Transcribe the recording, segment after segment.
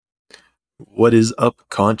What is up,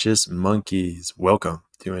 conscious monkeys? Welcome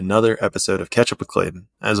to another episode of Catch Up with Clayton.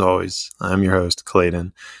 As always, I'm your host,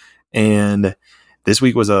 Clayton, and this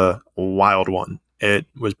week was a wild one. It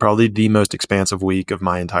was probably the most expansive week of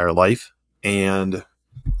my entire life, and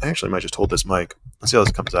I actually might just hold this mic. Let's see how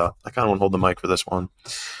this comes out. I kind of want to hold the mic for this one.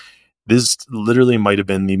 This literally might have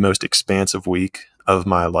been the most expansive week of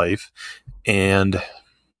my life, and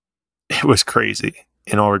it was crazy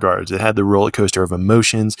in all regards. It had the roller coaster of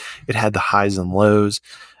emotions. It had the highs and lows.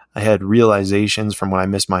 I had realizations from when I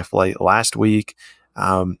missed my flight last week.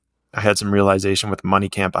 I had some realization with money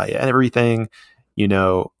can't buy everything.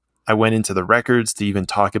 I went into the records to even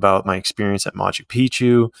talk about my experience at Machu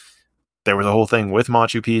Picchu. There was a whole thing with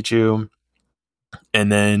Machu Picchu.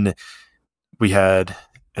 And then we had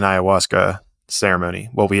an ayahuasca ceremony.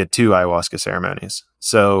 Well, we had two ayahuasca ceremonies.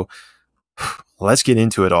 So let's get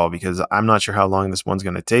into it all because I'm not sure how long this one's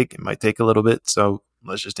going to take. It might take a little bit, so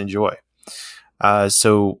let's just enjoy.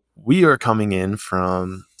 So we are coming in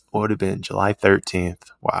from what would have been July 13th.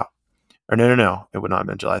 Wow. Or no. It would not have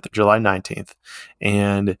been July 19th.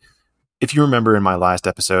 And if you remember in my last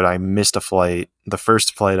episode, I missed a flight, the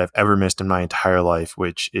first flight I've ever missed in my entire life,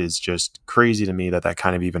 which is just crazy to me that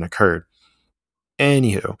kind of even occurred.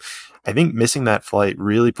 Anywho, I think missing that flight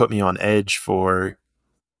really put me on edge for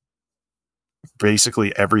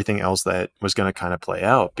basically everything else that was going to kind of play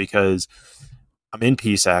out because I'm in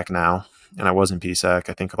PSAC now, and I was in PSAC,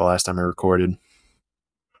 I think, the last time I recorded.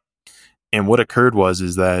 And what occurred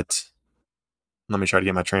is that, let me try to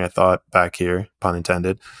get my train of thought back here, pun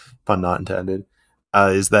not intended,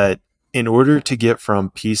 is that in order to get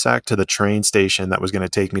from PSAC to the train station that was going to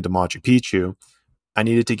take me to Machu Picchu, I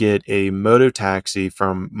needed to get a moto taxi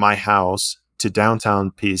from my house to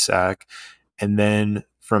downtown PSAC, and then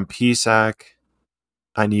from PSAC,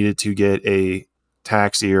 I needed to get a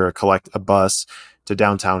taxi or collect a bus to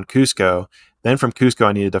downtown Cusco. Then from Cusco,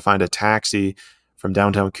 I needed to find a taxi from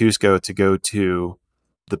downtown Cusco to go to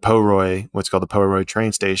the Poroy, what's called the Poroy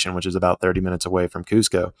train station, which is about 30 minutes away from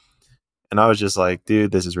Cusco. And I was just like,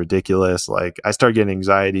 dude, this is ridiculous. Like, I started getting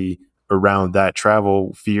anxiety around that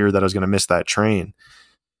travel, fear that I was going to miss that train.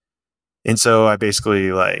 And so I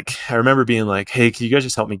basically, I remember being like, hey, can you guys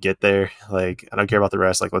just help me get there? Like, I don't care about the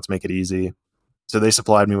rest. Like, let's make it easy. So they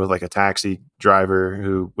supplied me with a taxi driver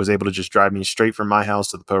who was able to just drive me straight from my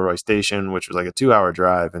house to the Poroy station, which was a 2-hour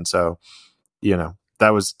drive. And so, that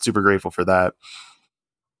was super grateful for that.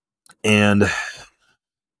 And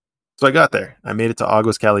so I got there. I made it to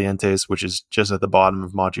Aguas Calientes, which is just at the bottom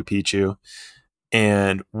of Machu Picchu.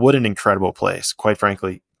 And what an incredible place. Quite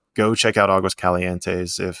frankly, go check out Aguas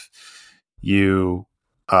Calientes if you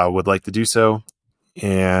would like to do so.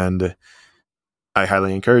 And I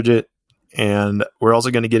highly encourage it. And we're also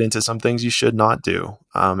going to get into some things you should not do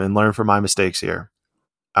and learn from my mistakes here.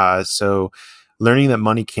 So learning that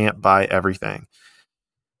money can't buy everything.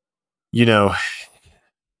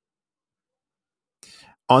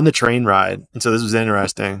 On the train ride, and so this was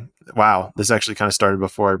interesting. Wow, this actually kind of started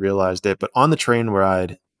before I realized it. But on the train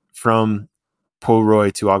ride from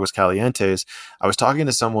Poroy to Aguas Calientes, I was talking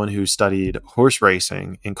to someone who studied horse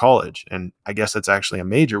racing in college. And I guess that's actually a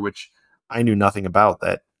major, which I knew nothing about,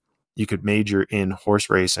 that you could major in horse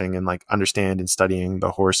racing and understand and studying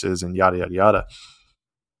the horses and yada, yada, yada.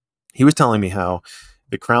 He was telling me how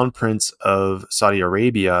the Crown Prince of Saudi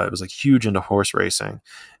Arabia was huge into horse racing.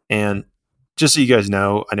 And just so you guys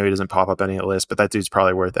know, I know he doesn't pop up any list, but that dude's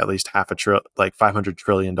probably worth at least $500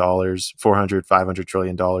 trillion, $500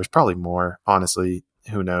 trillion, probably more. Honestly,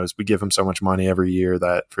 who knows? We give him so much money every year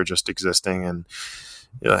that for just existing, and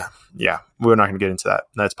yeah, we're not going to get into that.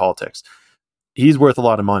 That's politics. He's worth a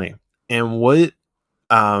lot of money. And what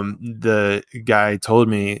the guy told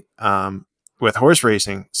me with horse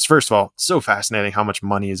racing, first of all, so fascinating how much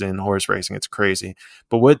money is in horse racing. It's crazy.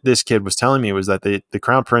 But what this kid was telling me was that the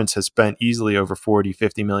Crown Prince has spent easily over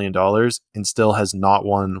 $40-50 million and still has not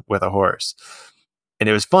won with a horse. And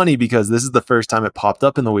it was funny because this is the first time it popped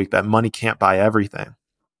up in the week that money can't buy everything.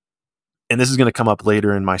 And this is going to come up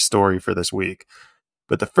later in my story for this week.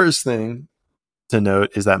 But the first thing to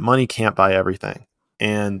note is that money can't buy everything.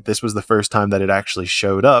 And this was the first time that it actually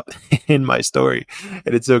showed up in my story.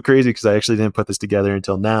 And it's so crazy because I actually didn't put this together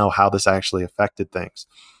until now, how this actually affected things.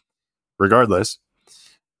 Regardless,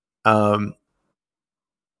 next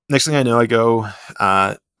thing I know,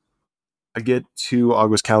 I get to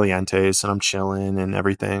Aguas Calientes and I'm chilling and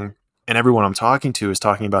everything. And everyone I'm talking to is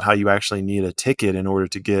talking about how you actually need a ticket in order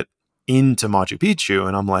to get into Machu Picchu.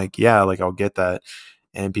 And I'm like, yeah, I'll get that.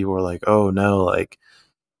 And people were like, oh no,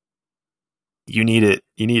 you needed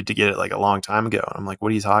to get it a long time ago. And I'm like,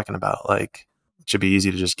 what are you talking about? It should be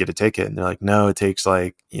easy to just get a ticket. And they're like, no, it takes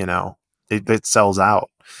it sells out.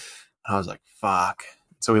 And I was like, fuck.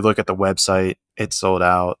 So we look at the website, it's sold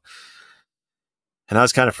out. And I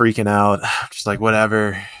was kind of freaking out, just like,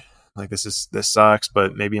 whatever. Like, this sucks,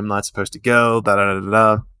 but maybe I'm not supposed to go. Da da da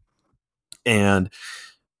da. And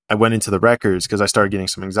I went into the records because I started getting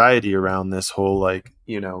some anxiety around this whole, like,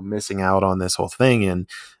 missing out on this whole thing. And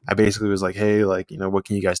I basically was like, hey, like, what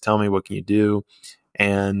can you guys tell me? What can you do?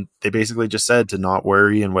 And they basically just said to not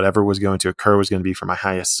worry, and whatever was going to occur was going to be for my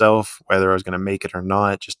highest self, whether I was going to make it or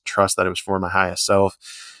not. Just trust that it was for my highest self.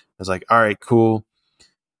 I was like, all right, cool.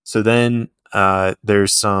 So then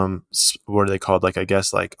there's some, what are they called? Like, I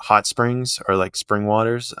guess like hot springs or like spring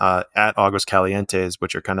waters at Aguas Calientes,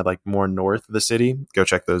 which are kind of like more north of the city. Go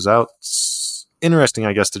check those out. It's interesting,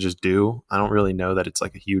 I guess, to just do. I don't really know that it's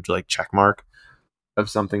like a huge like check mark of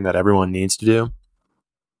something that everyone needs to do.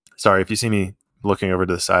 Sorry if you see me looking over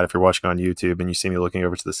to the side. If you're watching on YouTube and you see me looking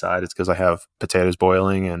over to the side, it's because I have potatoes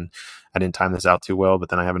boiling and I didn't time this out too well, but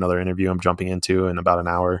then I have another interview I'm jumping into in about an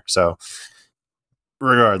hour. So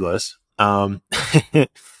regardless, going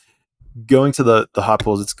to the hot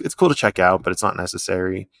pools, it's cool to check out, but it's not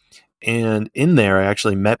necessary. And in there, I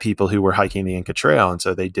actually met people who were hiking the Inca Trail. And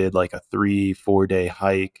so they did like a 3-4 day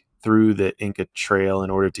hike through the Inca Trail in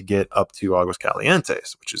order to get up to Aguas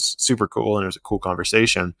Calientes, which is super cool. And it was a cool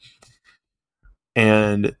conversation.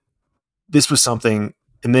 And this was something,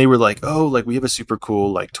 and they were like, oh, like we have a super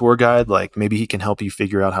cool like tour guide, like maybe he can help you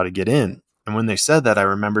figure out how to get in. And when they said that, I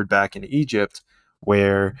remembered back in Egypt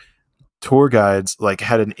where tour guides like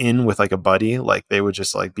had an in with like a buddy, like they would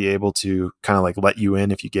just like be able to kind of like let you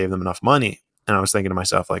in if you gave them enough money. And I was thinking to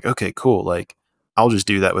myself, like, okay, cool, like I'll just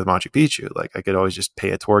do that with Machu Picchu. Like I could always just pay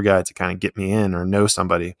a tour guide to kind of get me in or know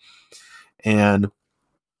somebody. And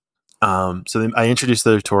so then I introduced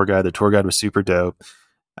the tour guide. The tour guide was super dope,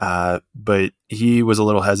 but he was a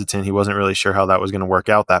little hesitant. He wasn't really sure how that was going to work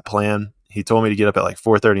out, that plan. He told me to get up at like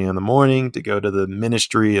 4:30 in the morning to go to the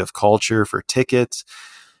Ministry of Culture for tickets.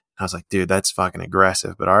 I was like, dude, that's fucking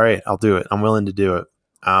aggressive, but all right, I'll do it. I'm willing to do it.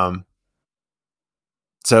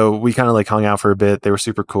 So we kind of like hung out for a bit. They were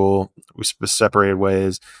super cool. We separated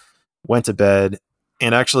ways, went to bed.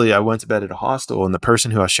 And actually I went to bed at a hostel, and the person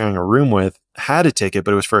who I was sharing a room with had a ticket,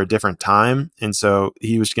 but it was for a different time. And so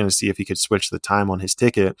he was going to see if he could switch the time on his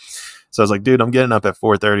ticket. So I was like, dude, I'm getting up at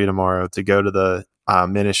 4:30 tomorrow to go to the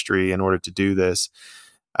ministry in order to do this.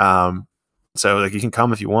 So like, you can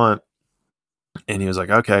come if you want. And he was like,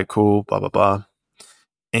 okay, cool, blah, blah, blah.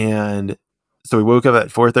 And so we woke up at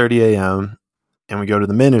 4:30 a.m. and we go to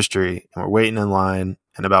the ministry and we're waiting in line,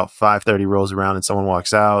 and about 5:30 rolls around and someone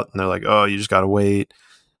walks out and they're like, oh, you just got to wait.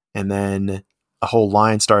 And then a whole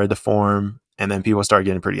line started to form, and then people started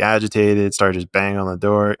getting pretty agitated, started just banging on the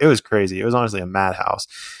door. It was crazy. It was honestly a madhouse.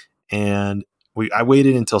 And I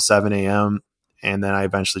waited until 7 a.m. and then I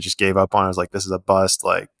eventually just gave up on it. I was like, this is a bust.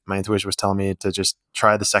 Like my intuition was telling me to just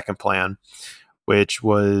try the second plan, which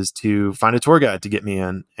was to find a tour guide to get me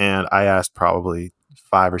in. And I asked probably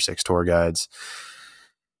 5 or 6 tour guides.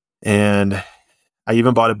 And I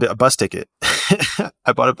even bought a bus ticket.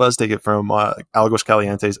 I bought a bus ticket from Aguas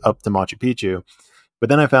Calientes up to Machu Picchu. But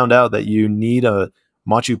then I found out that you need a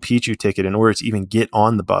Machu Picchu ticket in order to even get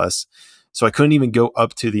on the bus. So I couldn't even go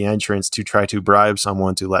up to the entrance to try to bribe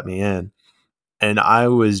someone to let me in. And I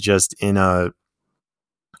was just after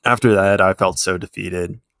that, I felt so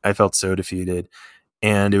defeated.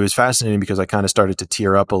 And it was fascinating because I kind of started to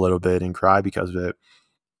tear up a little bit and cry because of it.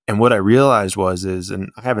 And what I realized and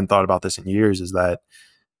I haven't thought about this in years, is that,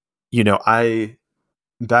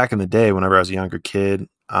 back in the day, whenever I was a younger kid,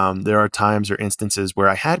 there are times or instances where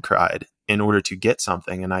I had cried in order to get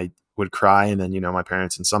something, and I would cry. And then, my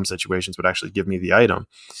parents in some situations would actually give me the item.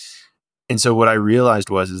 And so what I realized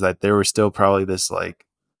is that there was still probably this like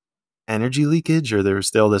energy leakage, or there was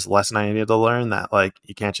still this lesson I needed to learn, that like,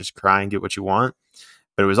 you can't just cry and get what you want.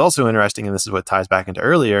 But it was also interesting, and this is what ties back into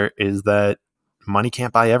earlier, is that money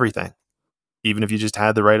can't buy everything. Even if you just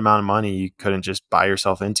had the right amount of money, you couldn't just buy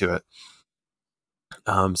yourself into it.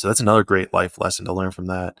 So that's another great life lesson to learn from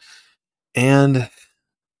that. And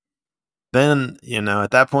then,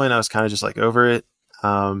 at that point I was kind of just like over it.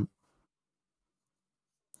 And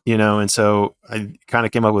so I kind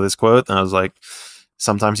of came up with this quote, and I was like,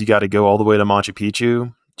 sometimes you got to go all the way to Machu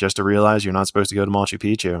Picchu just to realize you're not supposed to go to Machu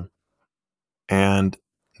Picchu. And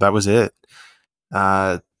that was it.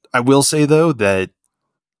 I will say though that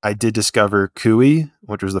I did discover cuy,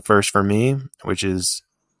 which was the first for me, which is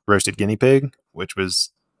roasted guinea pig, which was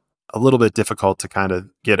a little bit difficult to kind of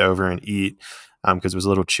get over and eat because it was a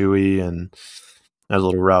little chewy and it was a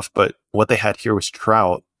little rough. But what they had here was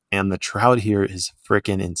trout, and the trout here is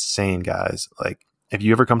freaking insane, guys. Like, if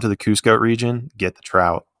you ever come to the Cusco region, get the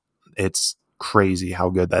trout. It's crazy how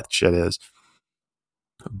good that shit is.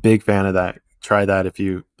 Big fan of that. Try that if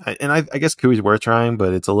you, and I guess Kui's worth trying,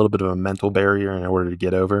 but it's a little bit of a mental barrier in order to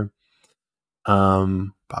get over.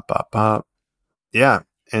 Bop, bop, bop. Yeah.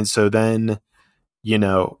 And so then, and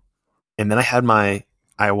then I had my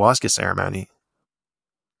ayahuasca ceremony.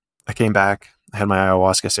 I came back, I had my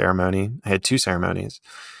ayahuasca ceremony. I had 2 ceremonies,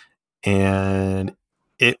 and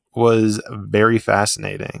it was very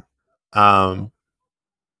fascinating. I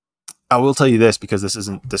will tell you this because this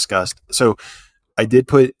isn't discussed. So I did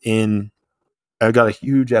put in, I've got a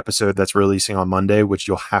huge episode that's releasing on Monday, which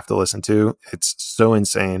you'll have to listen to. It's so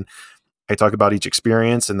insane. I talk about each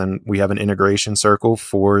experience, and then we have an integration circle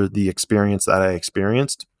for the experience that I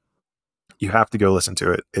experienced. You have to go listen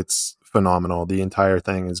to it. It's phenomenal. The entire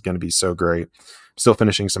thing is going to be so great. Still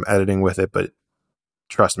finishing some editing with it, but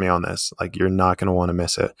trust me on this. Like, you're not going to want to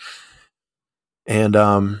miss it. And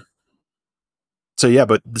so yeah,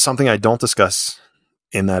 but something I don't discuss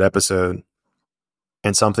in that episode,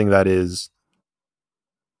 and something that is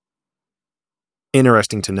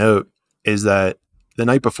interesting to note, is that the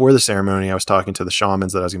night before the ceremony, I was talking to the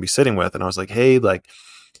shamans that I was going to be sitting with, and I was like, hey, like,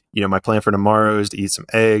 my plan for tomorrow is to eat some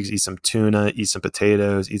eggs, eat some tuna, eat some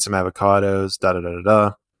potatoes, eat some avocados, da da da da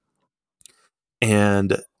da.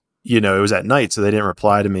 And, it was at night, so they didn't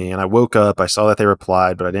reply to me. And I woke up, I saw that they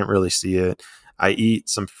replied, but I didn't really see it. I eat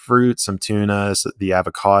some fruit, some tuna, the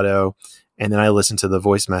avocado, and then I listened to the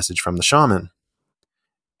voice message from the shaman.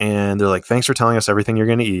 And they're like, thanks for telling us everything you're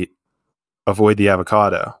going to eat. Avoid the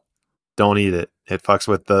avocado. Don't eat it. It fucks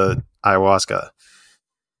with the ayahuasca.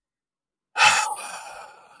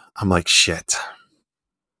 I'm like, shit.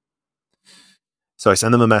 So I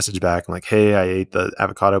send them a message back. I'm like, hey, I ate the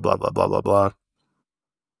avocado, blah, blah, blah, blah, blah.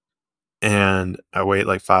 And I wait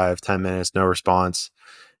like 5-10 minutes, no response.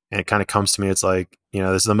 And it kind of comes to me. It's like,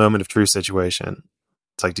 this is a moment of truth situation.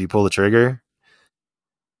 It's like, do you pull the trigger?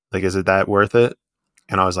 Like, is it that worth it?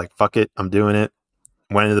 And I was like, fuck it. I'm doing it.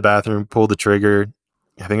 Went into the bathroom, pulled the trigger.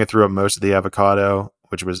 I think I threw up most of the avocado,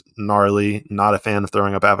 which was gnarly. Not a fan of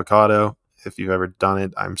throwing up avocado. If you've ever done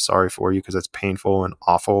it, I'm sorry for you because it's painful and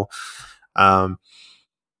awful. I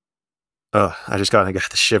just got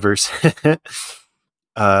the shivers.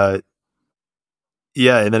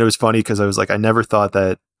 Yeah, and then it was funny because I was like, I never thought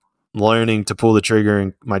that learning to pull the trigger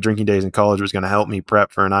in my drinking days in college was going to help me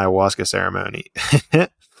prep for an ayahuasca ceremony.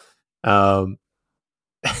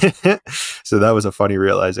 So that was a funny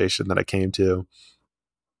realization that I came to.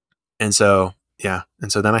 And so, yeah.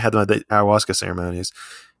 And so then I had the ayahuasca ceremonies.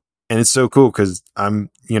 And it's so cool because I'm,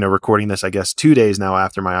 recording this, I guess, 2 days now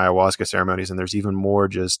after my ayahuasca ceremonies. And there's even more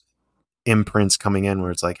just imprints coming in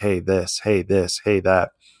where it's like, hey, this, hey,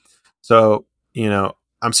 that. So,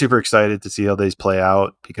 I'm super excited to see how these play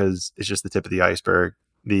out because it's just the tip of the iceberg.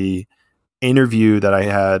 The interview that I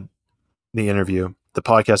had, the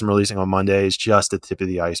podcast I'm releasing on Monday is just the tip of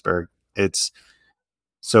the iceberg. It's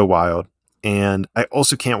so wild. And I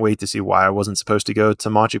also can't wait to see why I wasn't supposed to go to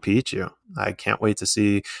Machu Picchu. I can't wait to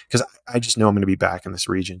see, because I just know I'm going to be back in this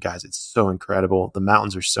region, guys. It's so incredible. The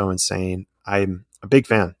mountains are so insane. I'm a big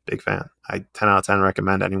fan. I 10 out of 10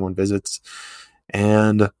 recommend anyone visits.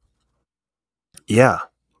 And yeah,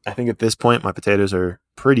 I think at this point, my potatoes are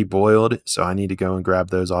pretty boiled. So I need to go and grab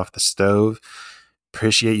those off the stove.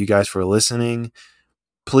 Appreciate you guys for listening.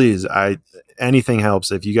 Please, anything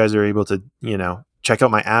helps. If you guys are able to, check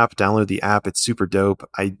out my app, download the app. It's super dope.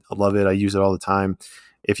 I love it. I use it all the time.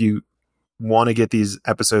 If you want to get these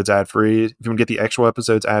episodes ad free, if you want to get the actual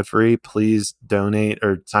episodes ad free, please donate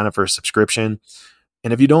or sign up for a subscription.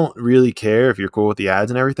 And if you don't really care, if you're cool with the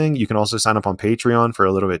ads and everything, you can also sign up on Patreon for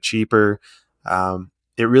a little bit cheaper.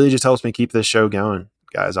 It really just helps me keep this show going,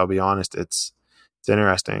 guys. I'll be honest. It's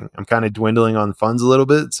interesting. I'm kind of dwindling on funds a little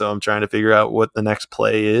bit, so I'm trying to figure out what the next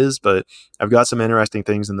play is. But I've got some interesting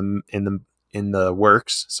things in the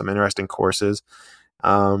works, some interesting courses.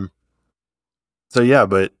 So yeah,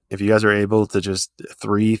 but if you guys are able to just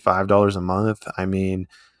 $3-5 a month, I mean,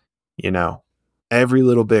 every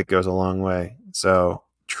little bit goes a long way. So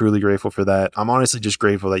truly grateful for that. I'm honestly just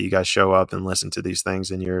grateful that you guys show up and listen to these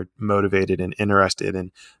things and you're motivated and interested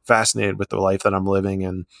and fascinated with the life that I'm living.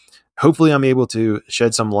 And hopefully I'm able to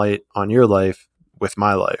shed some light on your life with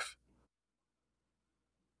my life.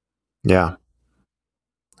 Yeah.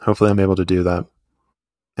 Hopefully I'm able to do that.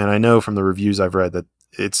 And I know from the reviews I've read that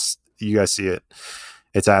you guys see it.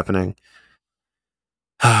 It's happening.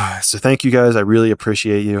 So thank you guys. I really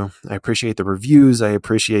appreciate you. I appreciate the reviews. I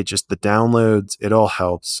appreciate just the downloads. It all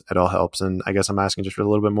helps. And I guess I'm asking just for a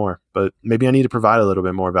little bit more, but maybe I need to provide a little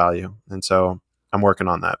bit more value. And so I'm working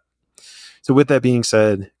on that. So with that being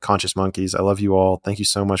said, conscious monkeys, I love you all. Thank you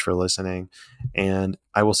so much for listening. And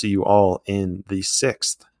I will see you all in the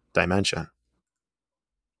 6th dimension.